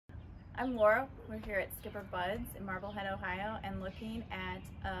I'm Laura. We're here at Skipper Bud's in Marblehead, Ohio, and looking at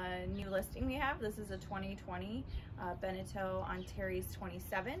a new listing we have. This is a 2020 Beneteau Antares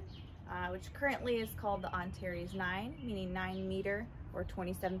 27, which currently is called the Antares 9, meaning 9 meter or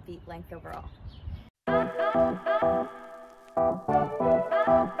 27 feet length overall.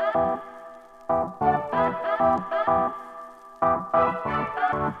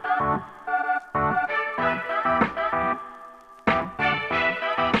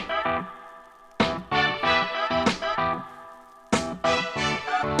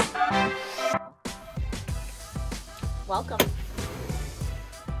 Welcome.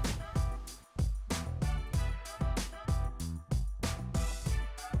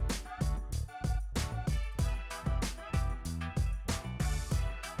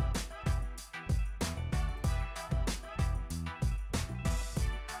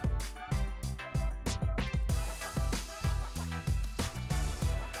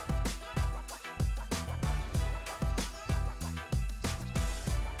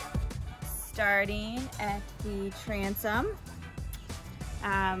 Starting at the transom,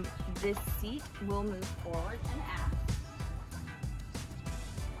 this seat will move forward and aft.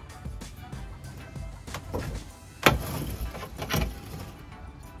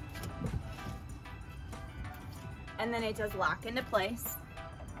 And then it does lock into place.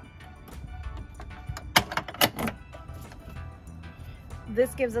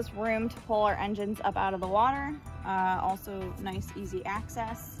 This gives us room to pull our engines up out of the water. Also nice, easy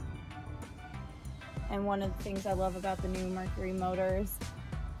access. And one of the things I love about the new Mercury motors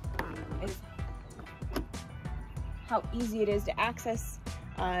is how easy it is to access.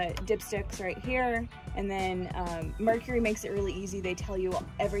 Dipsticks right here, and then Mercury makes it really easy. They tell you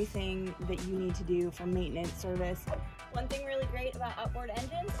everything that you need to do for maintenance service. One thing really great about outboard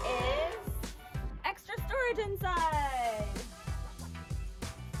engines is extra storage inside.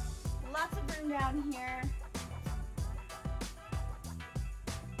 Lots of room down here.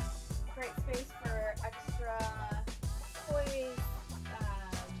 Great space for extra toys.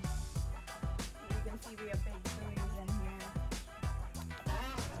 You can see we have big buoys in here.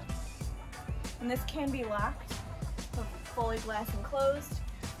 And this can be locked, so fully glass enclosed.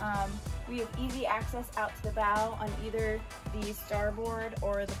 We have easy access out to the bow on either the starboard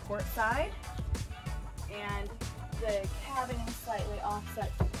or the port side. And the cabin is slightly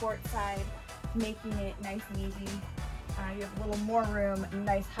offset to the port side, making it nice and easy. You have a little more room, a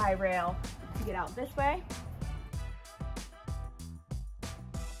nice high rail to get out this way.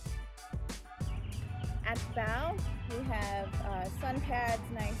 At the bow, we have sun pads,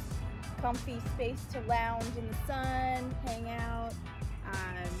 nice comfy space to lounge in the sun, hang out.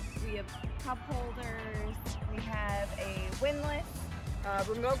 We have cup holders. We have a windlass,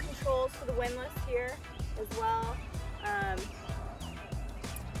 remote controls for the windlass here as well. Yeah,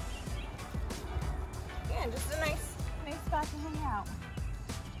 just a nice spot to hang out.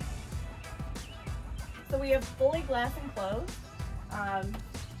 So we have fully glass enclosed,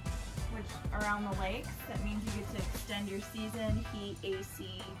 which around the lakes, that means you get to extend your season, heat,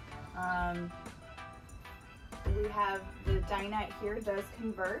 AC. We have the dinette here, does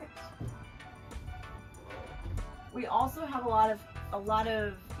convert. We also have a lot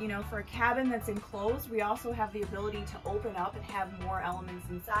of, you know, for a cabin that's enclosed, we also have the ability to open up and have more elements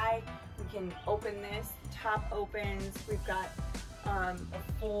inside. We can open this, top opens. We've got a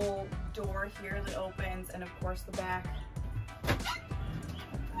full door here that opens, and of course the back.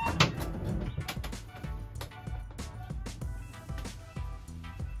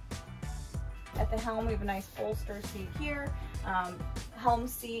 At the helm, we have a nice bolster seat here. Helm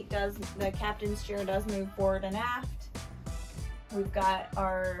seat the captain's chair does move forward and aft. We've got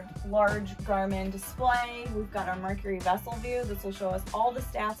our large Garmin display. We've got our Mercury vessel view. This will show us all the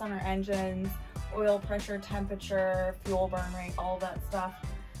stats on our engines, oil pressure, temperature, fuel burn rate, all that stuff.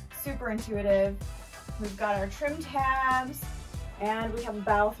 Super intuitive. We've got our trim tabs, and we have a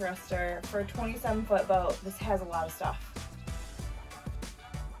bow thruster. For a 27-foot boat, this has a lot of stuff.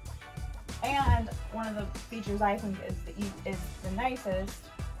 And one of the features I think is the nicest,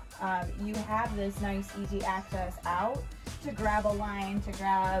 you have this nice easy access out to grab a line, to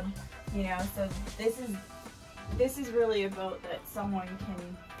grab, you know, so this is really a boat that someone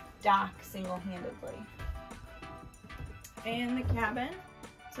can dock single-handedly. And the cabin,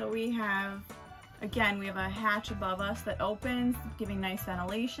 so we have, again, we have a hatch above us that opens, giving nice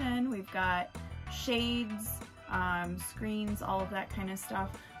ventilation. We've got shades, screens, all of that kind of stuff.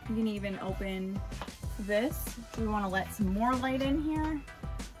 You can even open this if we want to let some more light in here.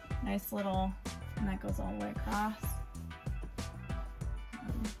 Nice little, and that goes all the way across.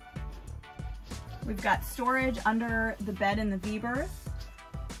 We've got storage under the bed in the V-berth.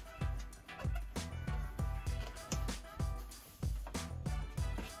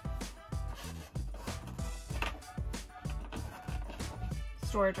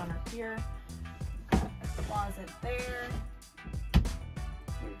 storage under here. Closet there.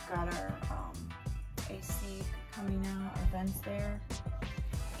 We've got our AC coming out, our vents there.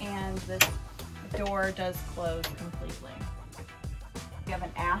 And this door does close completely. We have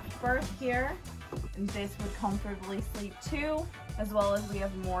an aft berth here. And this would comfortably sleep two, as well as we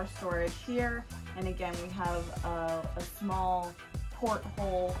have more storage here. And again, we have a small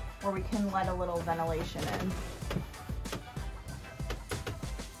porthole where we can let a little ventilation in.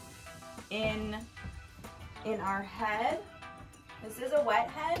 In our head, this is a wet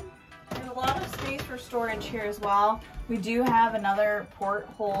head. There's a lot of space for storage here as well. We do have another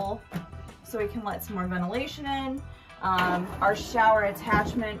porthole so we can let some more ventilation in. Our shower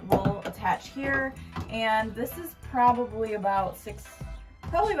attachment will attach here, and this is probably about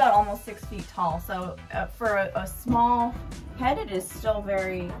almost 6 feet tall. So for a small head, it is still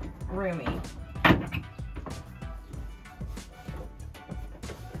very roomy.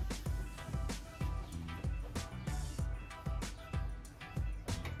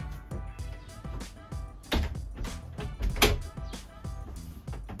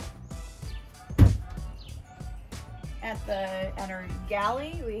 At our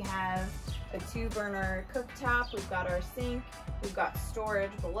galley, we have a 2-burner cooktop. We've got our sink, we've got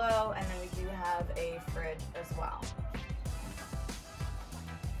storage below, and then we do have a fridge as well.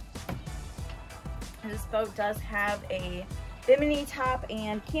 And this boat does have a bimini top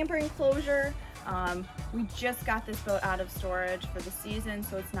and camper enclosure. We just got this boat out of storage for the season,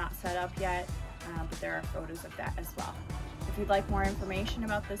 so it's not set up yet, but there are photos of that as well. If you'd like more information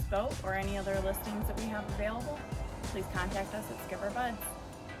about this boat or any other listings that we have available, please contact us at Skipper Buds.